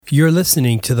You're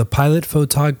listening to the Pilot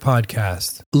Photog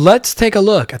podcast. Let's take a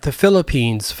look at the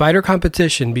Philippines fighter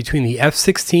competition between the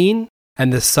F-16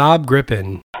 and the Saab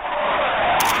Gripen.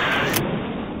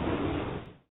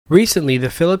 Recently, the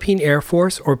Philippine Air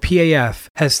Force, or PAF,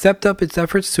 has stepped up its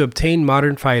efforts to obtain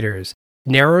modern fighters,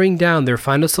 narrowing down their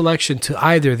final selection to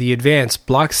either the advanced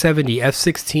Block 70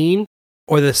 F-16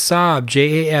 or the Saab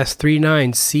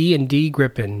JAS-39C and D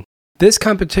Gripen. This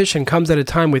competition comes at a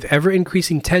time with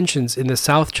ever-increasing tensions in the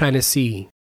South China Sea.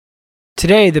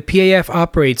 Today, the PAF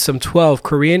operates some 12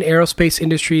 Korean Aerospace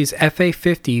Industries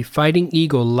FA-50 Fighting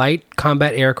Eagle light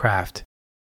combat aircraft.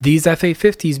 These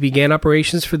FA-50s began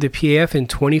operations for the PAF in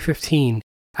 2015,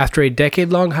 after a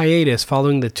decade-long hiatus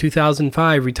following the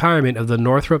 2005 retirement of the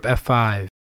Northrop F-5.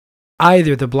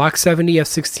 Either the Block 70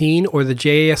 F-16 or the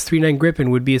JAS-39 Gripen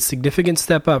would be a significant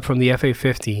step up from the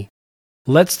FA-50.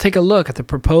 Let's take a look at the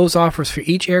proposed offers for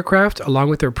each aircraft along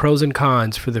with their pros and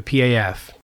cons for the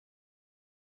PAF.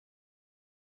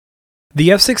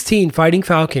 The F-16 Fighting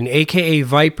Falcon, aka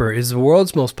Viper, is the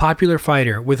world's most popular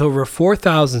fighter with over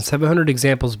 4,700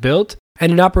 examples built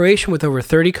and in operation with over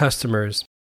 30 customers.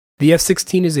 The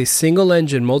F-16 is a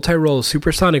single-engine, multi-role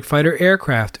supersonic fighter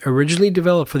aircraft originally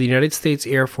developed for the United States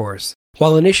Air Force.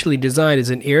 While initially designed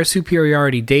as an air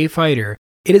superiority day fighter,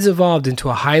 it has evolved into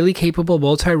a highly capable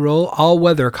multi-role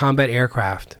all-weather combat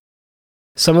aircraft.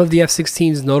 Some of the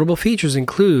F-16's notable features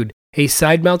include a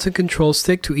side-mounted control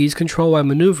stick to ease control while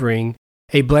maneuvering,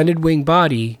 a blended wing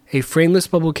body, a frameless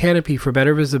bubble canopy for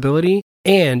better visibility,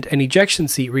 and an ejection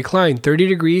seat reclined 30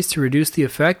 degrees to reduce the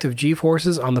effect of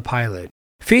G-forces on the pilot.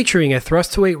 Featuring a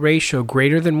thrust-to-weight ratio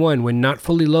greater than 1 when not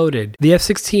fully loaded, the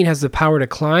F-16 has the power to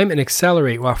climb and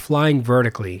accelerate while flying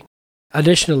vertically.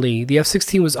 Additionally, the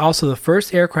F-16 was also the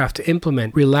first aircraft to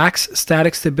implement relaxed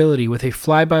static stability with a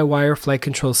fly-by-wire flight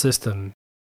control system.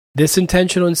 This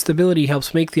intentional instability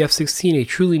helps make the F-16 a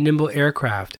truly nimble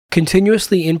aircraft.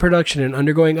 Continuously in production and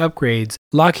undergoing upgrades,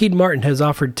 Lockheed Martin has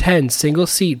offered 10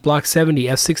 single-seat Block 70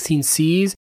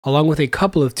 F-16Cs along with a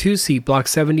couple of two-seat Block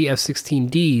 70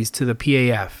 F-16Ds to the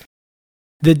PAF.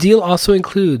 The deal also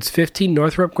includes 15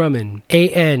 Northrop Grumman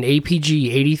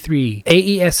AN/APG-83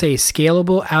 AESA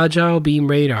scalable agile beam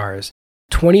radars,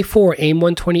 24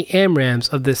 AIM-120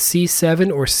 AMRAAMs of the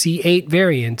C7 or C8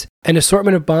 variant, an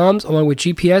assortment of bombs along with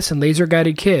GPS and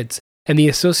laser-guided kits, and the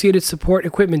associated support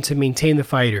equipment to maintain the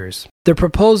fighters. The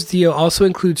proposed deal also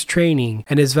includes training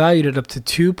and is valued at up to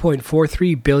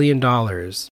 $2.43 billion.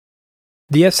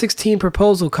 The F-16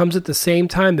 proposal comes at the same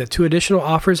time that two additional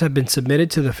offers have been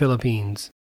submitted to the Philippines.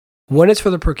 One is for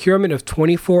the procurement of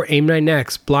 24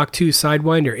 AIM-9X Block 2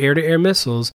 Sidewinder air-to-air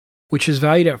missiles, which is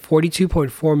valued at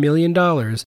 $42.4 million,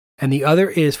 and the other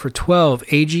is for 12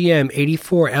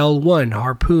 AGM-84L1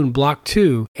 Harpoon Block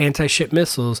 2 anti-ship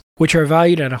missiles, which are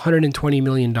valued at $120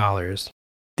 million.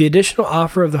 The additional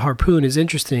offer of the Harpoon is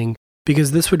interesting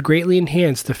because this would greatly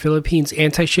enhance the Philippines'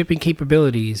 anti-shipping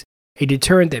capabilities, a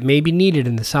deterrent that may be needed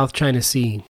in the South China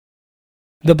Sea.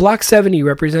 The Block 70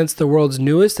 represents the world's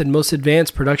newest and most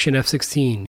advanced production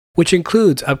F-16, which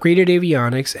includes upgraded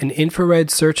avionics, an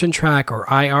infrared search and track or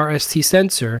IRST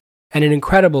sensor, and an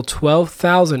incredible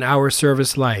 12,000-hour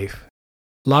service life.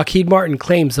 Lockheed Martin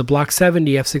claims the Block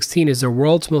 70 F-16 is the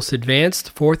world's most advanced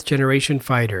fourth-generation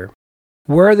fighter.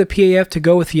 Were the PAF to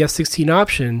go with the F-16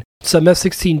 option, some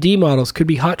F-16D models could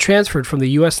be hot transferred from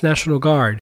the U.S. National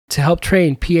Guard to help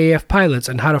train PAF pilots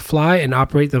on how to fly and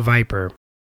operate the Viper.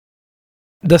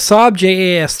 The Saab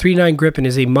JAS-39 Gripen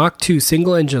is a Mach 2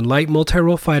 single-engine light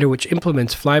multi-role fighter which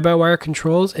implements fly-by-wire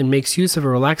controls and makes use of a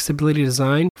relaxed stability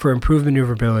design for improved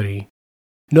maneuverability.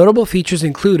 Notable features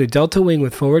include a delta wing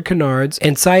with forward canards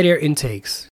and side air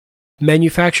intakes.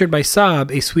 Manufactured by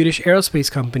Saab, a Swedish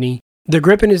aerospace company, the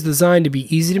Gripen is designed to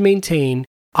be easy to maintain,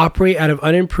 operate out of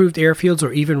unimproved airfields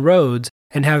or even roads,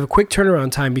 and have a quick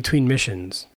turnaround time between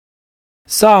missions.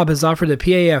 Saab has offered the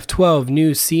PAF 12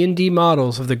 new C and D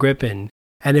models of the Gripen,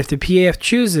 and if the PAF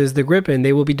chooses the Gripen,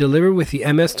 they will be delivered with the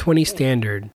MS-20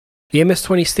 standard. The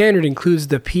MS-20 standard includes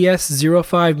the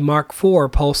PS-05 Mark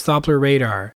IV pulse Doppler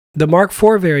radar. The Mark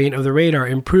IV variant of the radar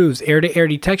improves air-to-air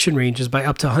detection ranges by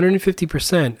up to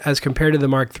 150% as compared to the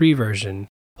Mark III version,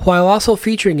 while also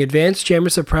featuring advanced jammer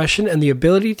suppression and the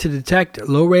ability to detect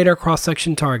low radar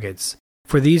cross-section targets.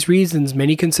 For these reasons,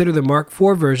 many consider the Mark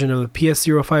IV version of the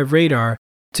PS-05 radar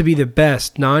to be the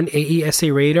best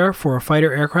non-AESA radar for a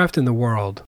fighter aircraft in the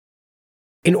world.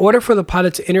 In order for the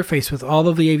pilot to interface with all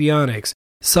of the avionics,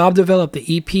 Saab developed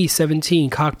the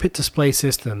EP-17 cockpit display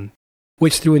system,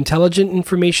 which through intelligent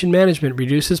information management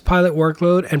reduces pilot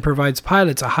workload and provides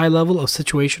pilots a high level of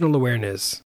situational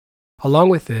awareness. Along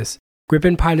with this,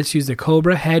 Gripen pilots use the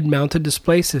Cobra Head Mounted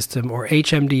Display System, or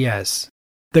HMDS.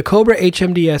 The Cobra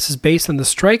HMDS is based on the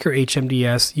Striker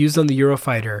HMDS used on the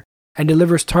Eurofighter and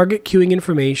delivers target cueing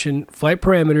information, flight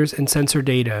parameters, and sensor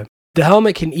data. The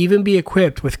helmet can even be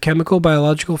equipped with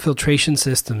chemical-biological filtration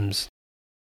systems.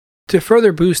 To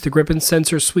further boost the Gripen's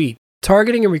sensor suite,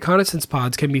 targeting and reconnaissance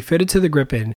pods can be fitted to the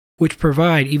Gripen, which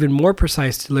provide even more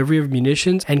precise delivery of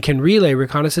munitions and can relay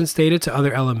reconnaissance data to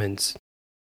other elements.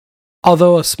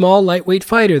 Although a small, lightweight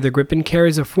fighter, the Gripen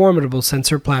carries a formidable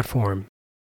sensor platform.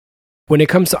 When it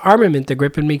comes to armament, the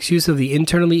Gripen makes use of the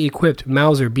internally equipped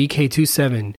Mauser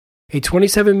BK-27, a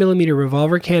 27mm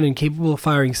revolver cannon capable of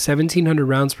firing 1,700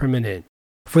 rounds per minute.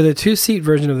 For the two-seat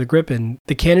version of the Gripen,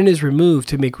 the cannon is removed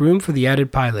to make room for the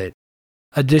added pilot.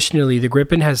 Additionally, the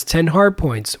Gripen has 10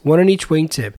 hardpoints, 1 on each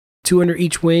wingtip, 2 under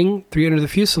each wing, 3 under the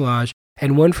fuselage,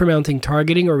 and 1 for mounting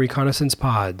targeting or reconnaissance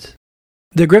pods.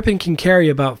 The Gripen can carry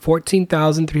about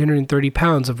 14,330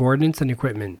 pounds of ordnance and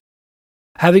equipment.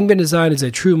 Having been designed as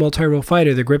a true multi-role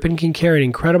fighter, the Gripen can carry an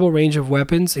incredible range of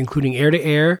weapons, including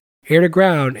air-to-air,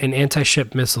 air-to-ground, and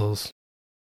anti-ship missiles.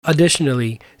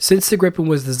 Additionally, since the Gripen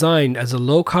was designed as a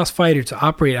low-cost fighter to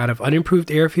operate out of unimproved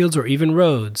airfields or even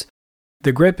roads,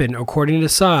 the Gripen, according to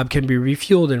Saab, can be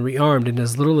refueled and rearmed in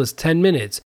as little as 10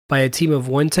 minutes by a team of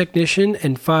 1 technician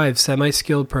and 5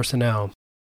 semi-skilled personnel.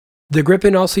 The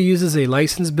Gripen also uses a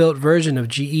license-built version of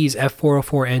GE's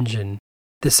F404 engine,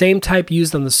 the same type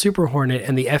used on the Super Hornet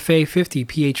and the FA-50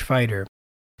 PH fighter.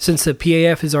 Since the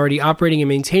PAF is already operating and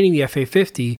maintaining the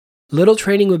FA-50, little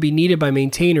training would be needed by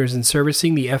maintainers in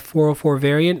servicing the F404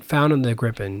 variant found on the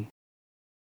Gripen.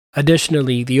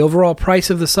 Additionally, the overall price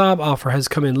of the Saab offer has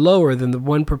come in lower than the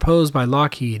one proposed by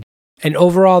Lockheed, and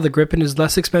overall the Gripen is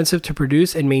less expensive to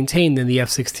produce and maintain than the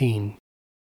F-16.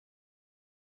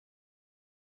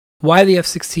 Why the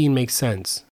F-16 makes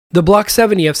sense. The Block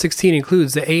 70 F-16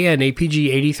 includes the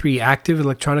AN/APG-83 Active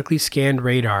Electronically Scanned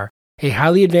Radar, a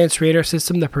highly advanced radar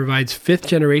system that provides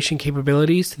 5th-generation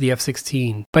capabilities to the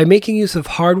F-16 by making use of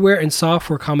hardware and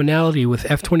software commonality with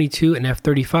F-22 and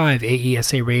F-35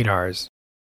 AESA radars.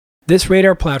 This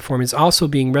radar platform is also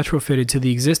being retrofitted to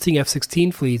the existing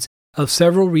F-16 fleets of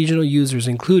several regional users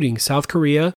including South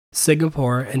Korea,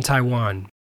 Singapore, and Taiwan.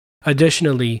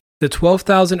 Additionally, the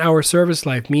 12,000-hour service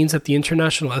life means that the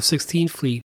international F-16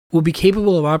 fleet will be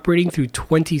capable of operating through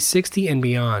 2060 and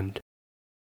beyond.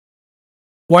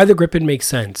 Why the Gripen makes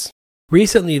sense.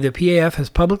 Recently, the PAF has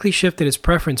publicly shifted its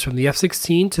preference from the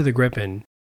F-16 to the Gripen,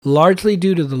 largely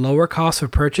due to the lower cost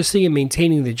of purchasing and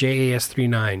maintaining the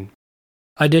JAS-39.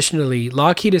 Additionally,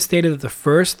 Lockheed has stated that the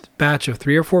first batch of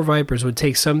 3 or 4 Vipers would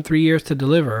take some 3 years to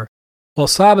deliver, while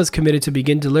Saab is committed to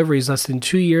begin deliveries less than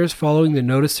 2 years following the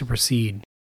notice to proceed.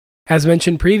 As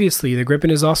mentioned previously, the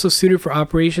Gripen is also suited for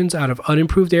operations out of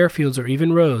unimproved airfields or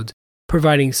even roads,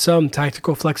 providing some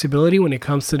tactical flexibility when it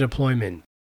comes to deployment.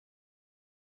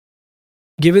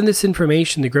 Given this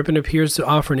information, the Gripen appears to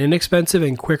offer an inexpensive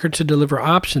and quicker to deliver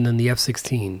option than the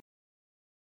F-16.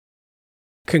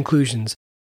 Conclusions.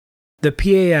 The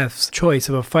PAF's choice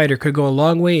of a fighter could go a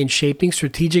long way in shaping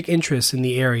strategic interests in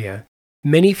the area.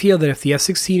 Many feel that if the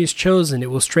F-16 is chosen, it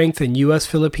will strengthen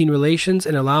U.S.-Philippine relations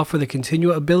and allow for the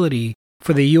continual ability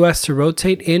for the U.S. to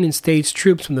rotate in and stage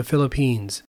troops from the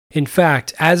Philippines. In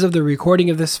fact, as of the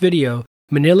recording of this video,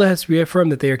 Manila has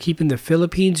reaffirmed that they are keeping the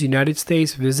Philippines-United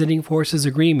States Visiting Forces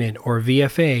Agreement, or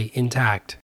VFA,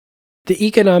 intact. The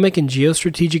economic and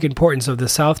geostrategic importance of the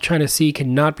South China Sea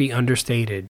cannot be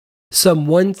understated. Some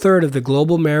 1/3 of the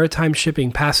global maritime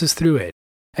shipping passes through it,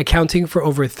 accounting for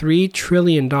over $3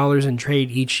 trillion in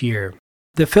trade each year.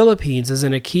 The Philippines is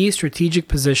in a key strategic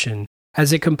position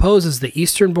as it composes the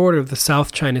eastern border of the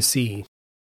South China Sea.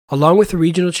 Along with the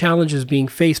regional challenges being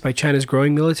faced by China's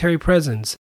growing military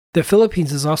presence, the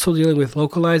Philippines is also dealing with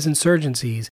localized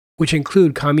insurgencies, which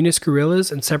include communist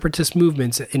guerrillas and separatist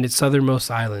movements in its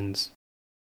southernmost islands.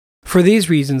 For these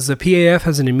reasons, the PAF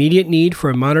has an immediate need for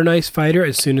a modernized fighter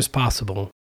as soon as possible.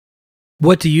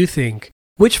 What do you think?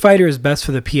 Which fighter is best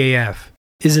for the PAF?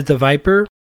 Is it the Viper?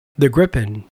 The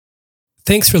Gripen?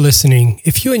 Thanks for listening.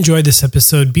 If you enjoyed this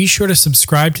episode, be sure to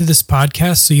subscribe to this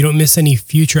podcast so you don't miss any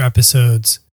future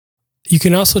episodes. You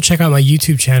can also check out my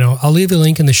YouTube channel. I'll leave a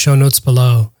link in the show notes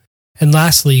below. And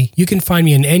lastly, you can find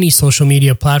me on any social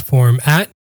media platform at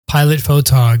Pilot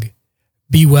Photog.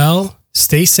 Be well,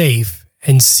 stay safe,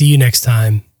 and see you next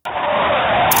time.